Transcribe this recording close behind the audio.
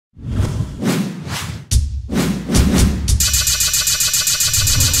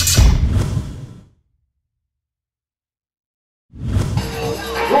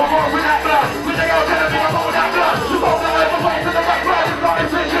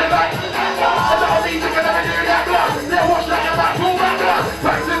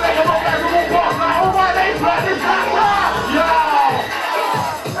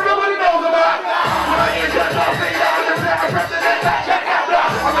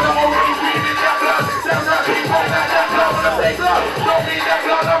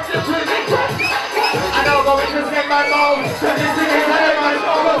man mold. Turn this thing into them man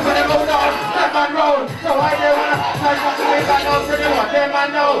roll. For them all down, that man roll. So why they wanna try to make that know to them what them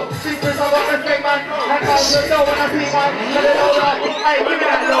man know. Secrets of what the fake man. That man will know when I see man. Let it know that. Hey, give me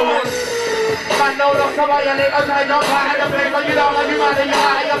that Logan. Man, no, don't come out your leg. I'm trying to jump out of the place. But you don't like you man and you're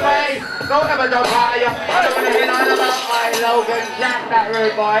out of your face. Don't ever jump out of your. I don't wanna hear nothing about my Logan. Jack that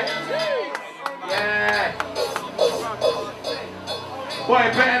rude boy. Yeah. Boy,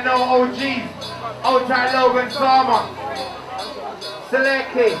 better know OGs. Old time Logan Farmer.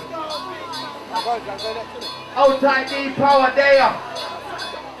 Selecki. Old time D Power there.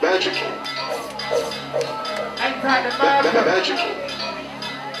 Magic. Ain't time the marker. Magic.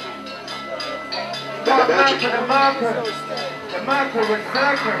 Got the marker. The marker with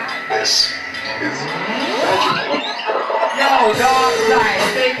circle. This is magic. Yo, dark side.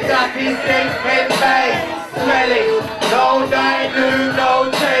 Think that these things can fade. Smelly. No night,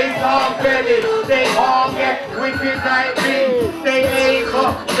 no chase, I'm ready. They all get wicked like me. They ain't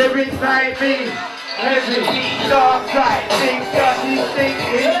got lyrics like me. Heavy, dark side, think that these things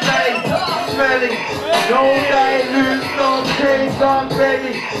in place. Smelly, no night, no chase, I'm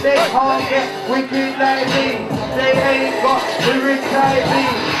ready. They all get wicked like me. They ain't got lyrics like me.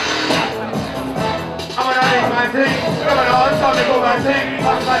 I'm on a my team. Come on, time to go my team.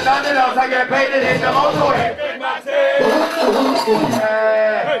 I'm like nothing else, I get paid to hit the motorway.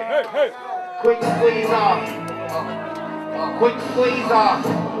 Quick squeeze off. Quick squeeze off.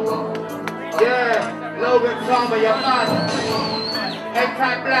 Yeah, Logan Summer, your man.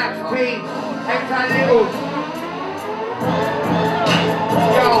 Egg-time Blacks, P. Egg-time Littles.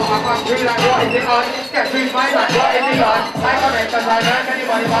 Yo, I come through like what is it on? Get through my mind, what is it on? I come in cause I learn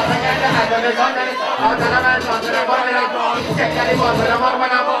anybody wants to get the hand on the gun. I'll tell a man on to the bottom of the gun. Get the boss with the mug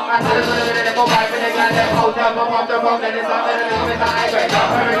when I'm up. I tell the son of the go back when they got them out there. Mum up the phone, then it's on the little bit of high grade.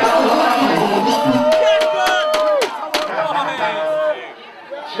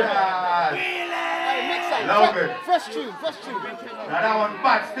 Logan. Fresh tune. Now that one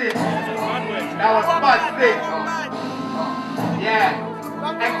bad stick. That was bad stick. Yeah.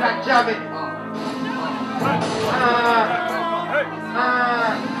 Exact Jammin.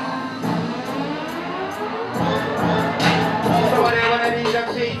 Somebody wanna need them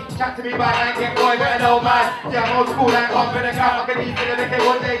teeth. Chat to me back and get boy better know man. Yeah, I'm old school like up in the camp. I can eat to the wicked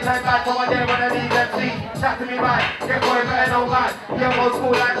one day time back. Somebody wanna need them teeth. Chat to me back, get boy better know man. Yeah, I'm old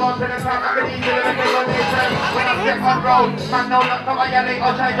school like up in the camp. I can eat to the wicked one day time. When I step on road, man know not come on your leg.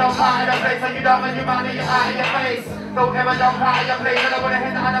 I'll try to jump out of the place. And you don't when you man and you're out of your face. Don't ever jump out of your place. I don't wanna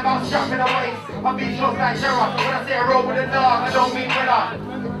hit the animal strap in the waist. I'll be short like Sherrod. When I say I roll with a dog, I don't mean with her.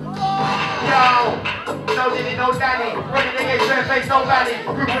 Yo, no Diddy, no Danny. Running the gate, straight face, no valley.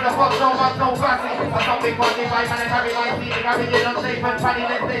 Group with the fuck, no much, no fussy. I don't big party, my man, and carry my team. Carry it on safe and funny.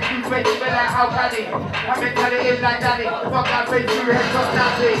 Let's say two ways, even like how canny. I mean, tell it is like daddy. Fuck that face, two heads, up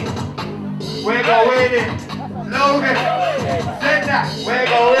Nancy. We're going in. Logan, said that. We're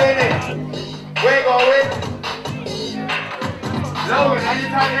going in. We're going. Logan,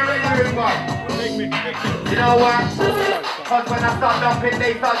 anytime you're ready, everybody. You know what? Cause when I start dumping,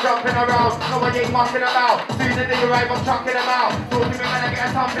 they start jumping around. No one ain't mucking about. Soon as they arrive, I'm chucking them out. Talk to me when I get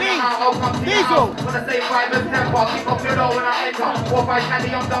a thump in the mouth, I'll come to you out. When I say 5 and 10 bar, kick off your door when I enter. 4 5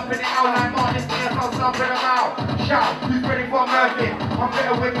 candy, I'm dumping it out like Martin Spears, I'm stomping them out. Shout, who's ready for Murphy? I'm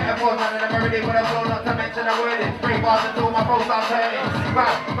better with metaphors, man, and I'm already with a flow, not to mention the wording. Spray bars until my pros start turning.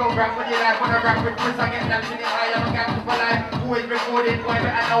 Rap, go rap when you like, when I rap with Chris, I get that shit high, I'm a gangster for life. Always recording, boy,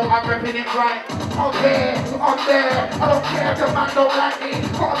 but I know I'm repping it right. I'm there, I don't care if the man don't like me.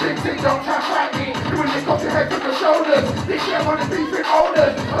 Got a big thing, don't try to fight me. You will lick off your head with your shoulders. This year on the beefing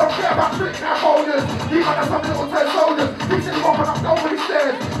owners. I don't care about strict cap holders. These man are some little 10 soldiers. These things walking up nobody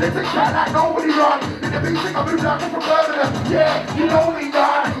stairs. They take chat like nobody run. In the big thing I move like I'm from Birmingham. Yeah, you know me,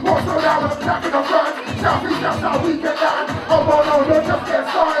 man. What's so down with a clap in the front? Southeast, that's how we get down. Oh no, you're just getting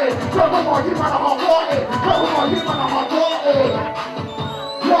started. Come on, you man are hard-hearted. Come on, you man are hard-hearted.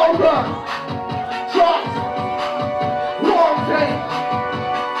 Logan. Drop. Wrong thing.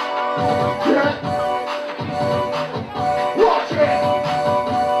 Yeah. Watch it.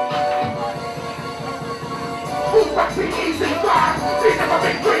 Move back the easy fam. They never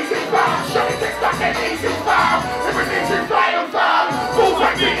been crazy fam. Shut it takes back an easy fam. Everything's in fire fam. Move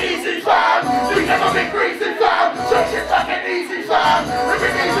back the easy fam. They never been crazy fam. Shut it back an easy fam.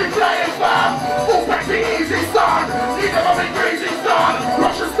 Everything's in fire fam. Move back the easy son. They never been crazy son.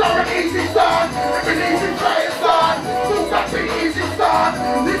 Russia's not an easy son. Everything's in fire son. Move back the easy son.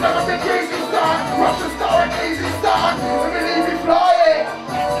 They never been crazy son. Russia's not an easy son. Everything's flying.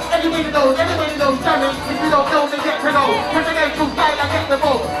 Anybody knows, Jammin. If you don't know, then get to know. When the game goes down, I get the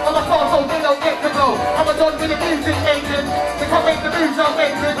ball. I'm a far so they don't get to know. I'm a don with the music agent. They can't make the moves I'm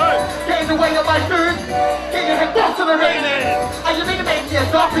making. Get in the way of my food. Get your head down to the railing. Are you really making a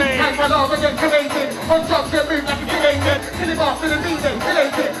darky? Take my love against created. On jobs get moved like a created. Kill him off with a beating,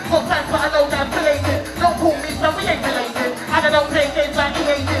 related. Got plans but I know that I'm related. Don't call me so we ain't related. And I don't play games like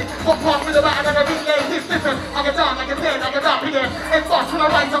related. Got past with the rat and I'm a related. Listen, I get down, I get dead, I get up again. And boss when I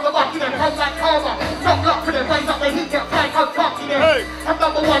rise up the bucket then comes like karma. Stop luck for them, raise up the heat, get flying, come talking them. I'm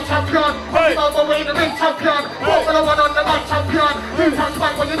number one champion. I'm over way the ring champion. Walk for the one on the mic champion. You touch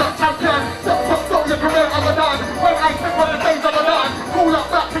back when you're not champion. Stop your career, I'm a done. When I step on the stage, I'm a done. Call up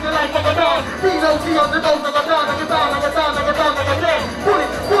back to the life, I'm a done. Reload on the nose, I'm a done, I'm a done, I'm a done, I'm a done, I'm a done. Pull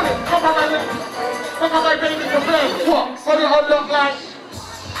it, come on my lip. Come on my baby to play. What? What do it look like?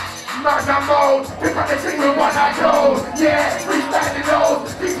 Magnum mode, pick up the single one I chose. Yeah, freestyling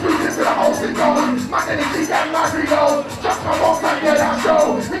those. These pieces to the hosting goals. My energy and my reload. Just my walk like yeah, that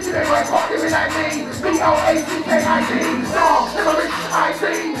show. Thinking they were talking like me. B-O-A-C-K-I-D. No, never reach I-D.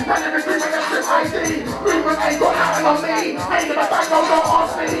 I never dream of them I-D. Movement ain't got nothing on me. Ain't in my back, no, don't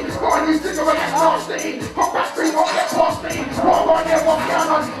ask me. Got a new cigarette that's nasty. Pop back street, won't get past me. Walk on, yeah, walk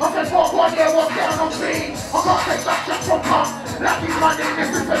down on. I said walk on, yeah, walk down on me. I can't take back just from pump. Like these Monday,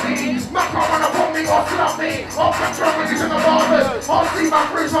 listen to me. Man can't wanna pull me or slap me. I'll catch your niggas in the barbers. I'll see my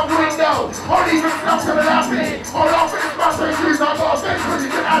fridge from the window. I'll even snap to the lappy. I'll laugh at this master and shoes. I've got a bench because you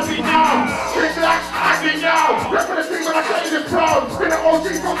can have me now. Kick like, have me now. Rest of the team when I say this proud. Been an OG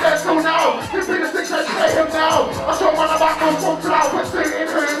from there till now. This be the six that say him now. I show man about no from cloud. But singing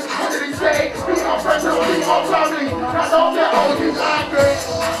him. What did he say? Be our friends and be our family. Now don't get OG's angry.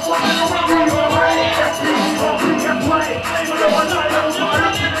 What do you want to do?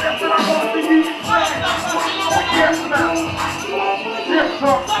 Yes, man. Yes,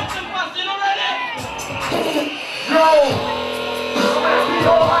 sir. Yo! I'm gonna be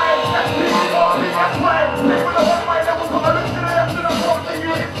alright. That's me. That's right. People know what my level's gonna look to the left and I'm watching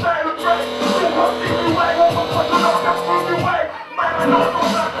you inside the break. You can't see me way over, but you know that's moving way. Man, I don't know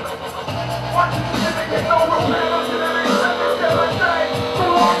that. Watch it, you didn't get no real man. I'm gonna make sense of the day. So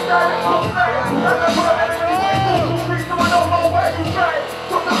long time, it's all day. And that's what I'm gonna do. So I don't know where you stay.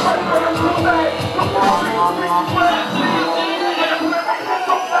 So the first one is all day. So we're all gonna make you play.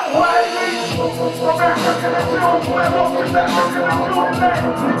 I'm back to the field, we're walking back to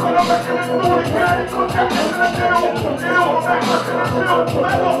the field today. I'm back to the field again, so back to the field. I'm back to the field, we're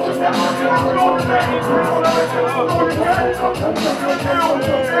walking back to the field today. I'm back to the field again, so back to the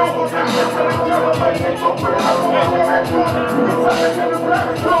field. I'm back to the field, I'm making so pretty, I'm going to make sure. I'm back to the black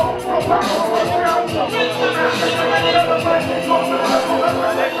show, I'm back to the field. I'm back to the field, I'm making so pretty, I'm going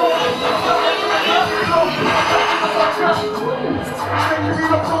to make sure.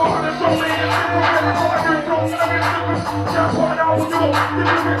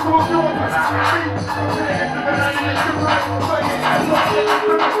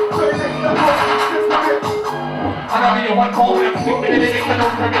 One call and I'm sick with it, I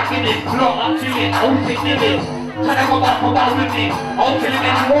don't have it in it. Look, I'm chilling, I'm sick with it. Try to go back for about with me. I'm killing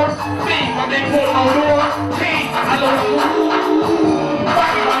anyone. See, I'm being put no door. See, I don't know.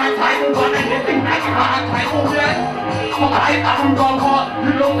 Back in my time, but I didn't think back in my time, yet. I'm gone hard,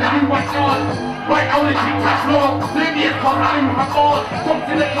 you know that you went on. Right now the team has lost. Leave me a call, I'm in my thoughts. Come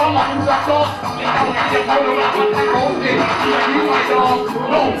to the car, I'm in the thoughts. They don't have to hold around what they hold it. You my dog.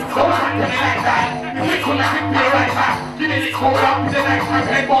 No, don't try to me like that. You think when I can be right back. You need it cold up to the next time.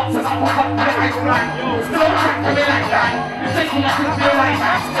 Head box and I'm up to the next time. Don't try to me like that. You think when I can be right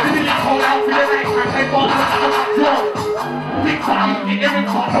back. You need it cold up to the next time. Head box and I'm up to the big time, get every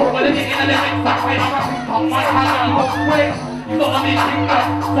part, over the in the living that way, I'm rapping top, my hand and go away. You know I'm eating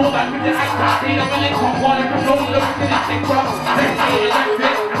up, fall back with the act, I see the willing top, while I can roll, look to the stick up. Let's see it, that's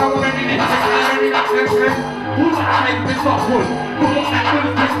it, and I want every minute, and every that's it. Who's that make this not good? Who look that good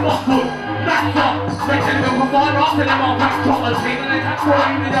is this not good? That's up, making them perform after them all back top, and taking the attack for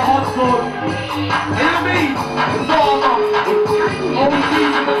you in the hospital. Are you me? Drama, OBG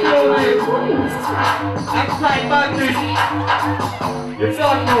in the building. Outside madness. It's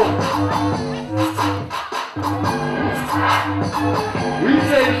not good. We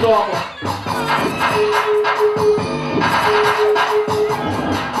say drama.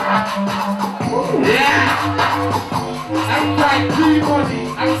 Yeah. Outside P-Money.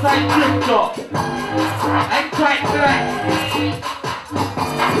 Outside TikTok. Outside Flex.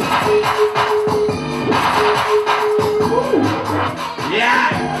 Yeah.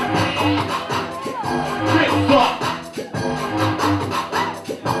 TikTok.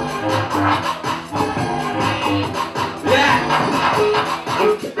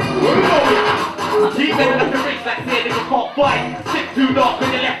 Keep making up the race like say nigga can't fight. Sit too dark on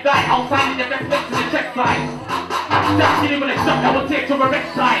your left eye, outside in your best place in the chest side. to a red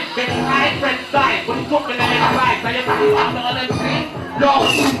side, baby high red side. When you talk in the next side, so you're back on the other side. Yo,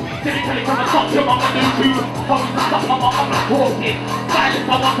 typically from the top, you're on the new tube. Probably the top, I'm the talking.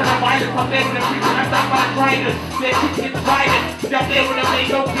 Silence, I want to the violence. I'm there with the people I'm done by the grinders. They're kicking the violence. They're there with the they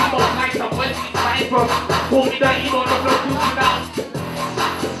don't keep more nice. I'm where you time from. Call me dirty, but I'm not losing out.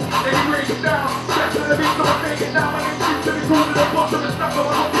 They break it down, that's the beat, so I take it down. My name is to the groove to the bottom of the stuff, so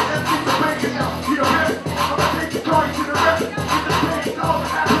I don't get them things to break it down. You know that? I'm gonna take the coin to the rest. With the pain, I'm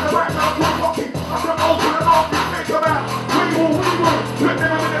gonna add to the right, now I'm walking. I'm gonna open it off, you take them out. We will. Let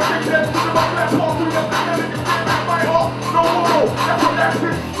them in their big heads, to the back, left, fall through the back, and then you stand back, fight off. No more, that's what that's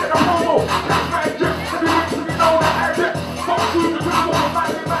it. Get a homo, that's magic. Every week to be known as magic. Fuck through the critical, I'm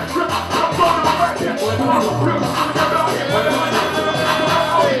fighting magic. I'm going to the back, yeah.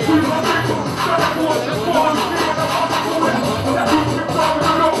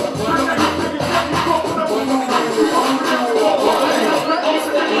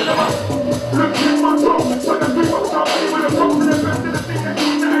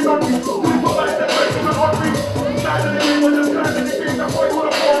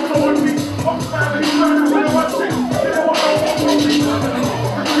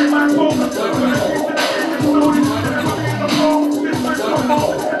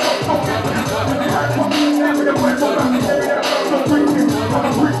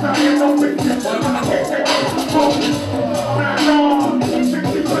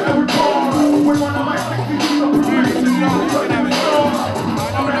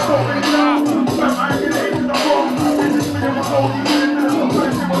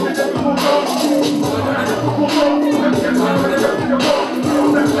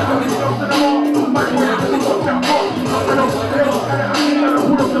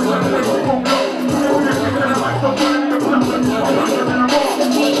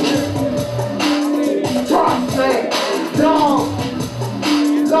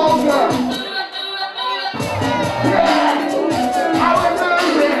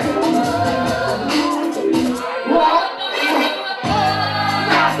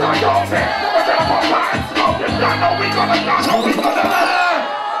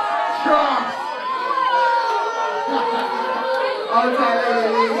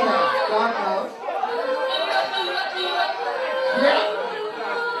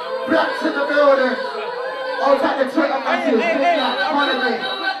 Blacks in the building. I'll take the trick on my shoes. Big black, follow me.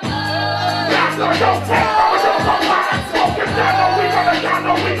 That's not your tech. I was on my mind. Smoking down.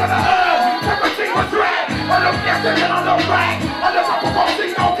 No, we gonna earn. Everything was red. I look yesterday on the rack. On the top of all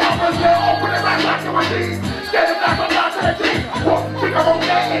things, no cameras. They'll open it right back to my jeans. Scared of black, I'm down to the team. What? Think I'm gonna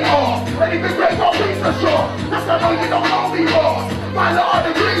get it all. Anything great on me for sure. That's I know you don't know me, boss. My lot of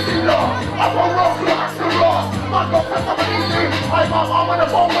degrees in law. I'm a rock, like the Ross. My God, that's what I need. I'm on the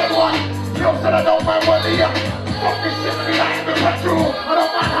phone with one. Yo said I don't mind what they are. Fuck this shit with me like the petrol. I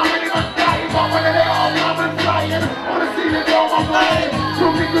don't mind how many men dying, but when they all come and flying, I wanna see the girl I'm flying. 2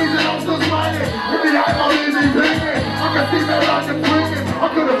 degrees and I'm still smiling. With the eye, I'm easy blinking. I can see me around and swinging. I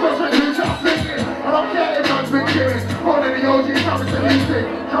could have first went who's just singing. I don't care if I'm big kidding. One of the OGs coming to leasing.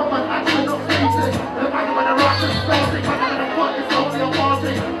 Jump and action, not facing. The man when the rush is starting. I'm in the fuck, it's only a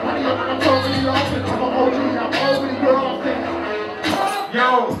party. Honey, I'm gonna totally laughing. I'm an OG, I'm overly grafting. Yo!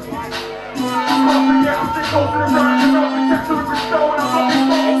 I'm still close to the grind, and I'm protected with Frisco, and I'm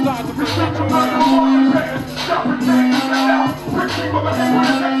looking for the central line of all the players. Stop pretending to let out. Quickly, but my head with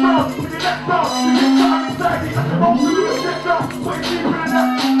the next round. With the next round, you get time and saggy. I can roll through the shit down. Way deeper than that.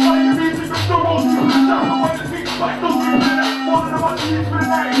 Like the music, I'm still rolling through the sound. I'm on the beat, like no deeper than that. More than I'm on the beat for the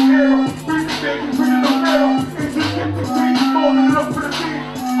night. Era. Breathing, baby, breathing no error. Into the 50 feet, more than enough for the team.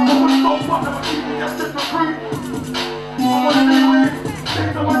 I'm a wood so fun, I'm a team, that's just for free.